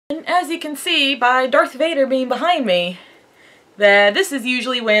And as you can see by Darth Vader being behind me, that this is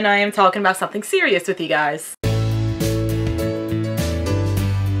usually when I am talking about something serious with you guys.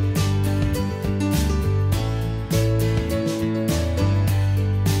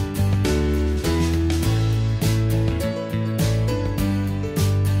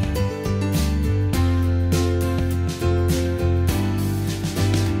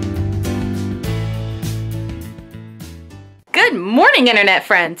 Good morning, internet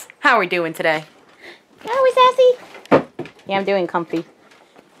friends. How are we doing today? How are we, Sassy? Yeah, I'm doing comfy.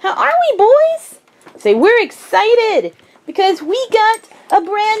 How are we, boys? Say, we're excited because we got a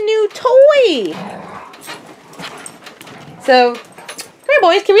brand new toy. So, come here,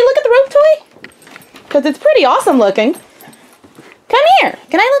 boys. Can we look at the rope toy? Because it's pretty awesome looking. Come here.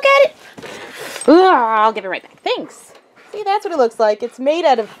 Can I look at it? Ugh, I'll give it right back. Thanks. See, that's what it looks like. It's made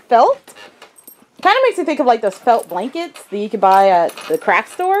out of felt. Kind of makes me think of like those felt blankets that you could buy at the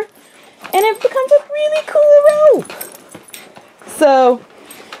craft store. And it becomes a really cool rope. So,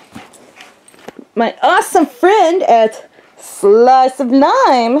 my awesome friend at Slice of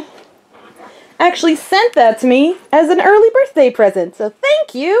Lime actually sent that to me as an early birthday present. So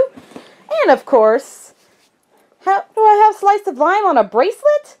thank you. And of course, how do I have Slice of Lime on a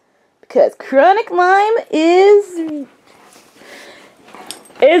bracelet? Because chronic Lyme is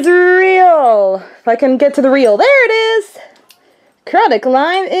real. If I can get to the reel. There it is. Chronic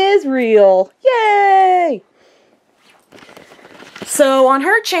Lyme is real. Yay! So on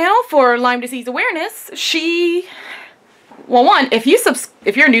her channel for Lyme disease awareness, well, one, if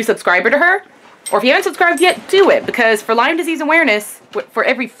you're a new subscriber to her, or if you haven't subscribed yet, do it, because for Lyme disease awareness, for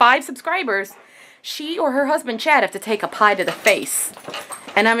every 5 subscribers, she or her husband Chad have to take a pie to the face.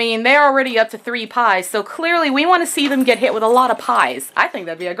 And I mean, they're already up to 3 pies, so clearly we want to see them get hit with a lot of pies. I think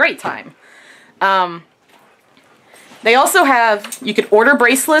that'd be a great time. They also have, you could order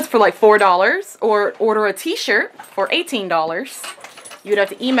bracelets for like $4, or order a t-shirt for $18. You'd have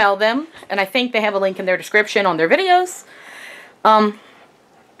to email them, and I think they have a link in their description on their videos.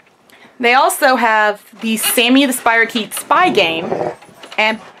 They also have the Sammy the Spirocheat spy game,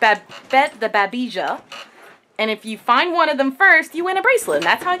 and Babette the Babija. And if you find one of them first, you win a bracelet. And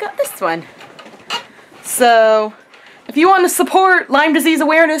that's how I got this one. So, if you want to support Lyme disease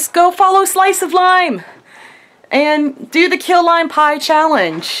awareness, go follow Slice of Lime. And do the Kill Lyme Pie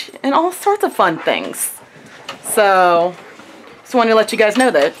Challenge. And all sorts of fun things. So, just wanted to let you guys know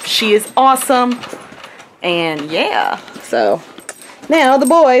that she is awesome. And yeah. So, now the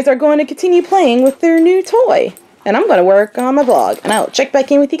boys are going to continue playing with their new toy. And I'm going to work on my vlog. And I'll check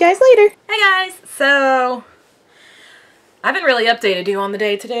back in with you guys later. Hey guys. So, I haven't really updated you on the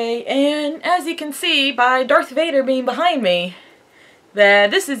day today, and as you can see by Darth Vader being behind me,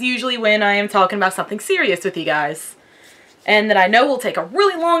 that this is usually when I am talking about something serious with you guys. And that I know will take a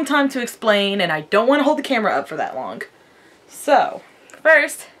really long time to explain, and I don't want to hold the camera up for that long. So,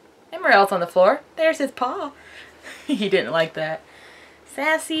 first, Emerald's on the floor. There's his paw. He didn't like that.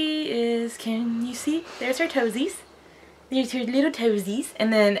 Sassy is, can you see? There's her toesies. There's her little toesies.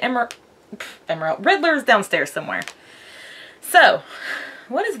 And then Emerald, Riddler's downstairs somewhere. So,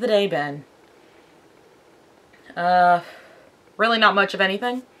 what has the day been? Really not much of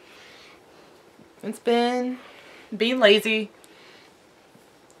anything. It's been being lazy.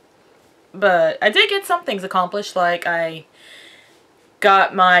 But I did get some things accomplished, like I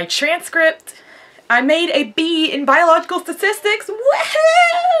got my transcript. I made a B in biological statistics.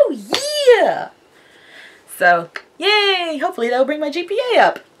 Woohoo! Yeah! So, yay! Hopefully that'll bring my GPA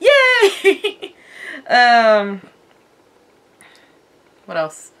up. Yay! What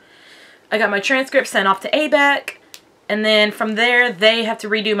else? I got my transcript sent off to ABAC, and then from there they have to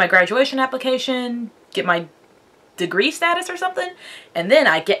redo my graduation application, get my degree status or something, and then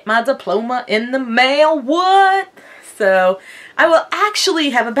I get my diploma in the mail. What? So I will actually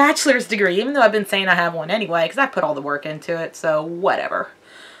have a bachelor's degree, even though I've been saying I have one anyway, because I put all the work into it, so whatever.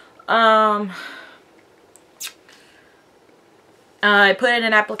 I put in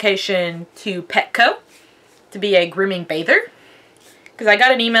an application to Petco to be a grooming bather. Because I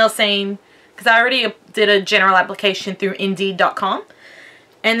got an email saying, because I already did a general application through Indeed.com.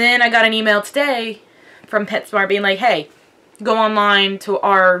 And then I got an email today from PetSmart being like, hey, go online to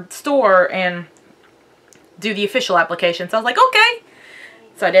our store and do the official application. So I was like, okay.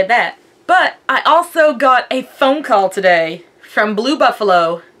 So I did that. But I also got a phone call today from Blue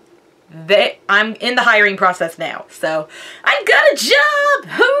Buffalo. I'm in the hiring process now. So I got a job.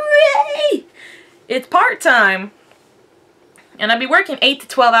 Hooray! It's part-time. And I'd be working 8 to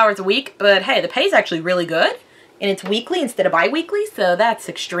 12 hours a week, but hey, the pay's actually really good. And it's weekly instead of bi-weekly, so that's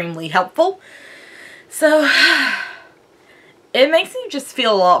extremely helpful. So, it makes me just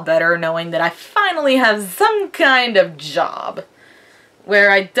feel a lot better knowing that I finally have some kind of job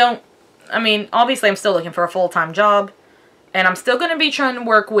where I don't, I mean, obviously I'm still looking for a full-time job, and I'm still going to be trying to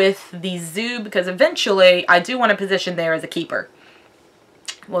work with the zoo because eventually I do want a position there as a keeper.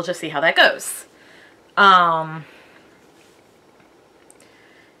 We'll just see how that goes. And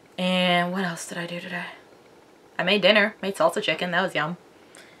what else did I do today? I made dinner, made salsa chicken, that was yum.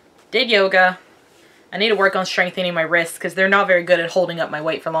 Did yoga. I need to work on strengthening my wrists because they're not very good at holding up my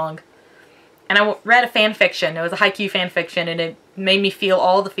weight for long. And I read a fan fiction. It was a haiku fan fiction, and it made me feel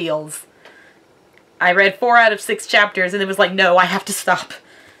all the feels. I read 4 out of 6 chapters, and it was like, no, I have to stop.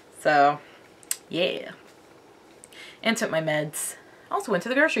 So, yeah. And took my meds. Also went to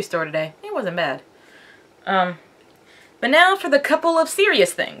the grocery store today. It wasn't bad. But now for the couple of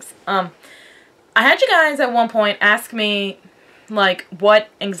serious things. I had you guys at one point ask me, like, what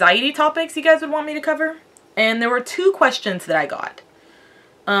anxiety topics you guys would want me to cover. And there were 2 questions that I got.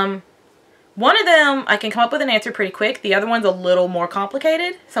 One of them, I can come up with an answer pretty quick. The other one's a little more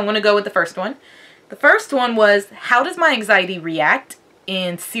complicated. So I'm going to go with the first one. The first one was, how does my anxiety react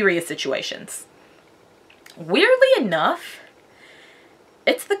in serious situations? Weirdly enough,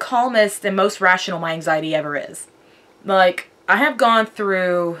 it's the calmest and most rational my anxiety ever is. Like, I have gone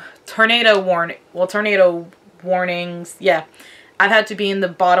through tornado warnings. Yeah. I've had to be in the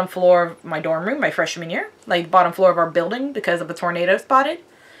bottom floor of my dorm room my freshman year. Like, bottom floor of our building because of a tornado spotted.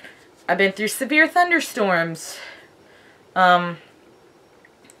 I've been through severe thunderstorms. Of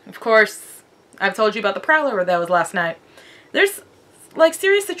course, I've told you about the Prowler that was last night. There's, like,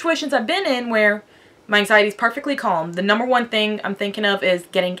 serious situations I've been in where my anxiety is perfectly calm. The number one thing I'm thinking of is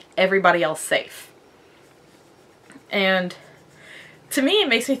getting everybody else safe. And to me, it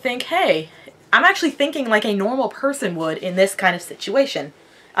makes me think, hey, I'm actually thinking like a normal person would in this kind of situation.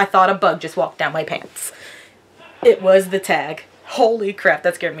 I thought a bug just walked down my pants. It was the tag. Holy crap,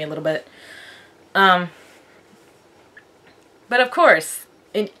 that scared me a little bit. But of course,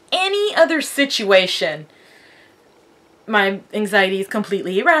 in any other situation, my anxiety is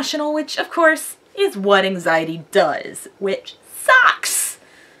completely irrational, which of course is what anxiety does, which sucks.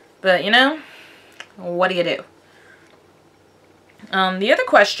 But you know, what do you do? The other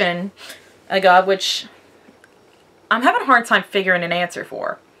question I got, which I'm having a hard time figuring an answer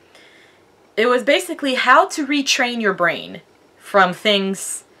for, it was basically how to retrain your brain from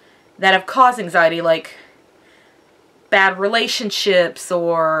things that have caused anxiety, like bad relationships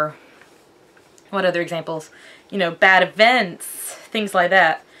or what other examples? You know, bad events, things like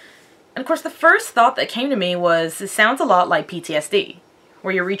that. And of course, the first thought that came to me was, it sounds a lot like PTSD,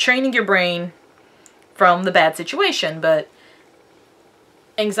 where you're retraining your brain from the bad situation, but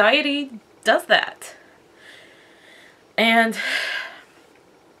anxiety does that. And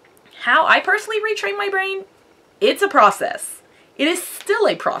how I personally retrain my brain, it's a process. It is still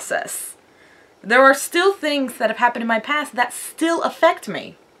a process. There are still things that have happened in my past that still affect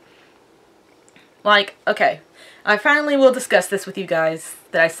me. Like, okay, I finally will discuss this with you guys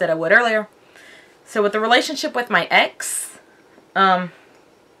that I said I would earlier. So with the relationship with my ex, one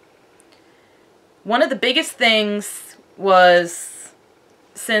of the biggest things was,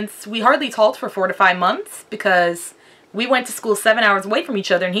 since we hardly talked for 4 to 5 months because we went to school 7 hours away from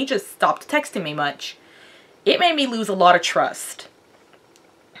each other and he just stopped texting me much, it made me lose a lot of trust.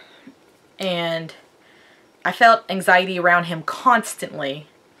 And I felt anxiety around him constantly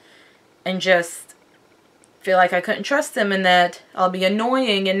and just feel like I couldn't trust him and that I'll be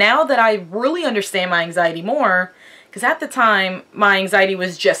annoying. And now that I really understand my anxiety more, because at the time my anxiety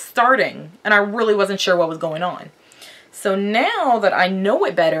was just starting and I really wasn't sure what was going on. So now that I know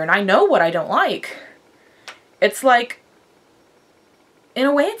it better and I know what I don't like, it's like, in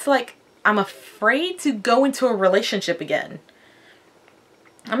a way, it's like I'm afraid to go into a relationship again.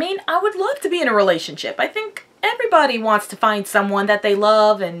 I mean, I would love to be in a relationship. I think everybody wants to find someone that they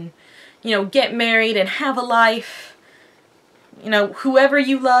love and, you know, get married and have a life. You know, whoever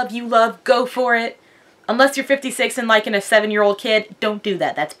you love, go for it. Unless you're 56 and liking a 7-year-old kid, don't do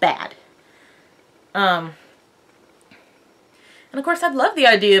that. That's bad. And of course, I'd love the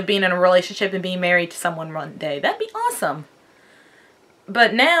idea of being in a relationship and being married to someone one day. That'd be awesome.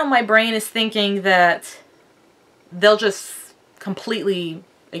 But now my brain is thinking that they'll just completely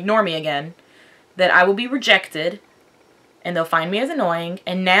ignore me again, that I will be rejected, and they'll find me as annoying.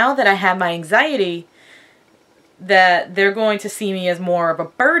 And now that I have my anxiety, that they're going to see me as more of a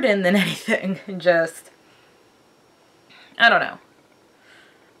burden than anything. Just, I don't know.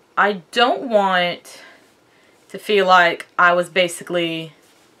 I don't want to feel like I was basically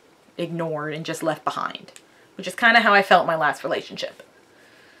ignored and just left behind, which is kind of how I felt in my last relationship.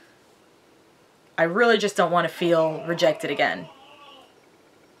 I really just don't want to feel rejected again.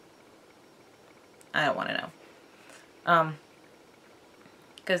 I don't want to know.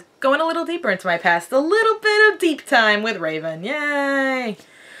 Because going a little deeper into my past, a little bit of deep time with Raven. Yay!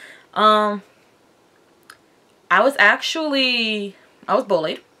 I was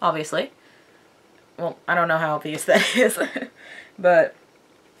bullied, obviously. Well, I don't know how obvious that is. But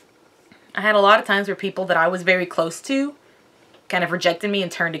I had a lot of times where people that I was very close to kind of rejected me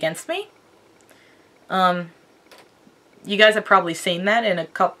and turned against me. You guys have probably seen that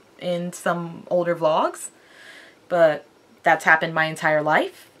in some older vlogs, but that's happened my entire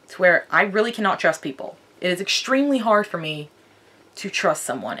life. It's where I really cannot trust people. It is extremely hard for me to trust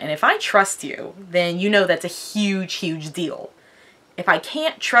someone, and if I trust you, then you know that's a huge, huge deal. If I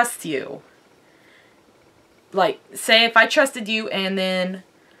can't trust you, like, say if I trusted you and then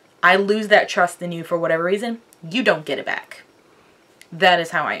I lose that trust in you for whatever reason, you don't get it back. That is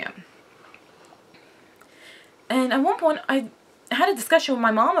how I am. And at one point, I had a discussion with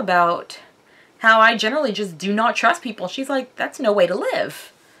my mom about how I generally just do not trust people. She's like, that's no way to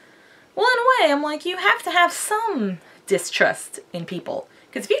live. Well, in a way, I'm like, you have to have some distrust in people.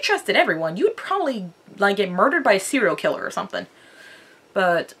 Because if you trusted everyone, you would probably, like, get murdered by a serial killer or something.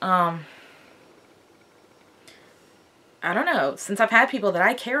 But, I don't know. Since I've had people that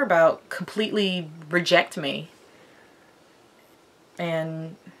I care about completely reject me.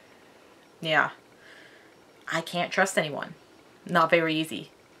 And, yeah. I can't trust anyone. Not very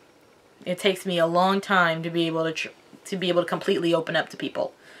easy. It takes me a long time to be able to completely open up to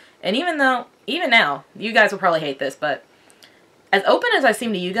people. And even now, you guys will probably hate this, but as open as I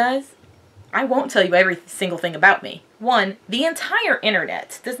seem to you guys, I won't tell you every single thing about me. One, the entire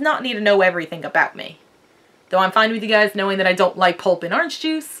internet does not need to know everything about me. Though I'm fine with you guys knowing that I don't like pulp and orange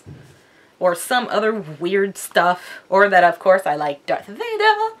juice, or some other weird stuff, or that, of course, I like Darth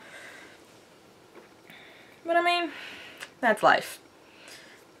Vader. But I mean, that's life.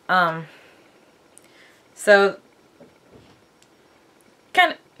 So,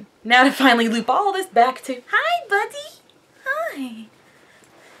 kind of, now to finally loop all this back to, hi, buddy. Hi.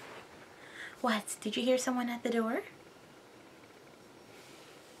 What? Did you hear someone at the door?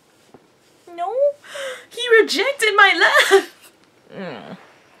 No? He rejected my love.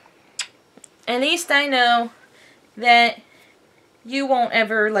 At least I know that you won't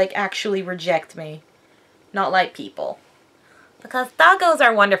ever, like, actually reject me. Not like people. Because doggos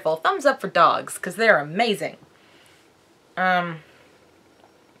are wonderful. Thumbs up for dogs, because they're amazing. But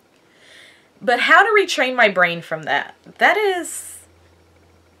how to retrain my brain from that? That is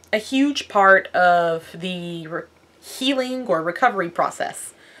a huge part of the healing or recovery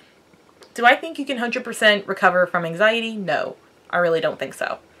process. Do I think you can 100% recover from anxiety? No, I really don't think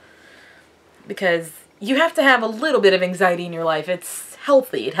so. Because you have to have a little bit of anxiety in your life. It's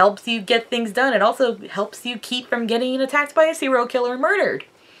healthy. It helps you get things done. It also helps you keep from getting attacked by a serial killer and murdered.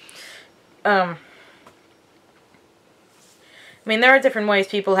 I mean, there are different ways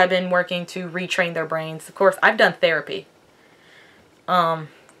people have been working to retrain their brains. Of course, I've done therapy. And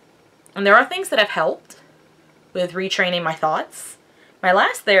there are things that have helped with retraining my thoughts. My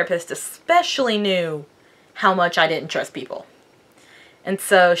last therapist especially knew how much I didn't trust people. And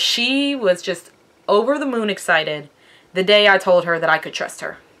so she was just over the moon excited the day I told her that I could trust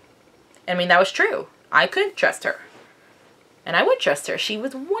her. I mean, that was true. I could trust her. And I would trust her. She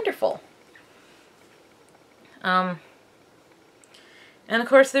was wonderful. And of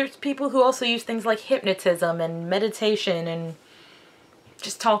course, there's people who also use things like hypnotism and meditation and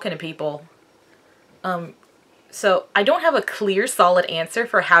just talking to people. So I don't have a clear, solid answer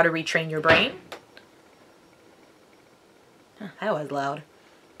for how to retrain your brain. That was loud.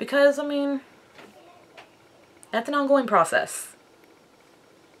 Because, I mean, that's an ongoing process.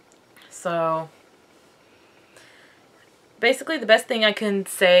 So, basically the best thing I can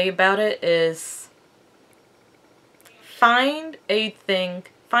say about it is find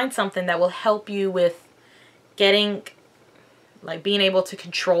something that will help you with getting, like, being able to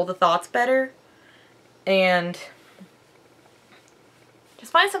control the thoughts better. And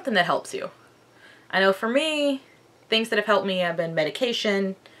just find something that helps you. I know for me, things that have helped me have been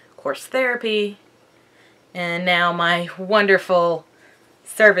medication, of course therapy, and now my wonderful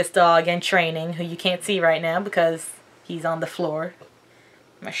service dog in training, who you can't see right now because he's on the floor.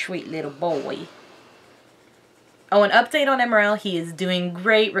 My sweet little boy. Oh, an update on MRL. He is doing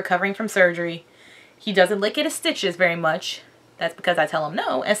great, recovering from surgery. He doesn't lick at his stitches very much. That's because I tell him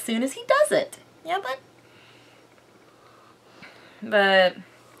no as soon as he does it. Yeah, but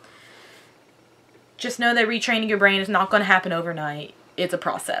just know that retraining your brain is not going to happen overnight. It's a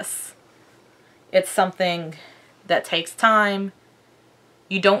process. It's something that takes time,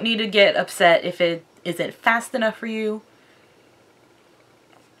 You don't need to get upset if it isn't fast enough for you.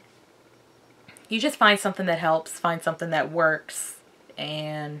 You just find something that helps, find something that works,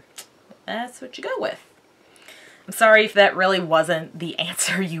 and that's what you go with. I'm sorry if that really wasn't the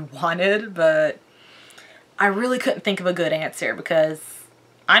answer you wanted, but I really couldn't think of a good answer because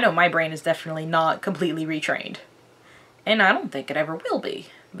I know my brain is definitely not completely retrained. And I don't think it ever will be,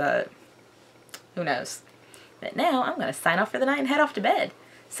 but who knows. But now I'm going to sign off for the night and head off to bed.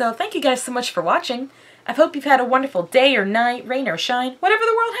 So thank you guys so much for watching. I hope you've had a wonderful day or night, rain or shine, whatever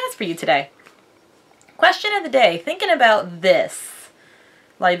the world has for you today. Question of the day, thinking about this.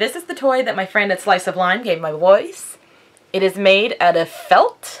 Like, this is the toy that my friend at Slice of Lime gave my boys. It is made out of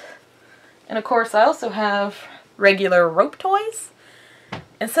felt. And of course, I also have regular rope toys.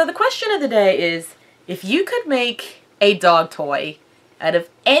 And so the question of the day is, if you could make a dog toy out of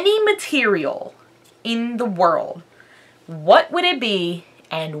any material in the world, what would it be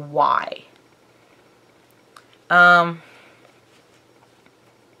and why? I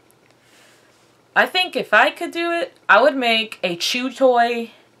think if I could do it, I would make a chew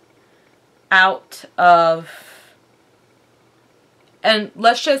toy out of, and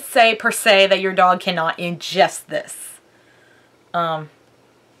let's just say per se that your dog cannot ingest this. I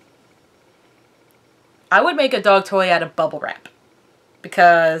would make a dog toy out of bubble wrap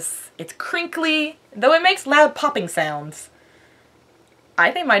because it's crinkly, though it makes loud popping sounds.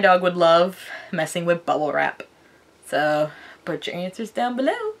 I think my dog would love messing with bubble wrap. So put your answers down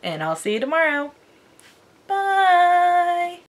below and I'll see you tomorrow. Bye.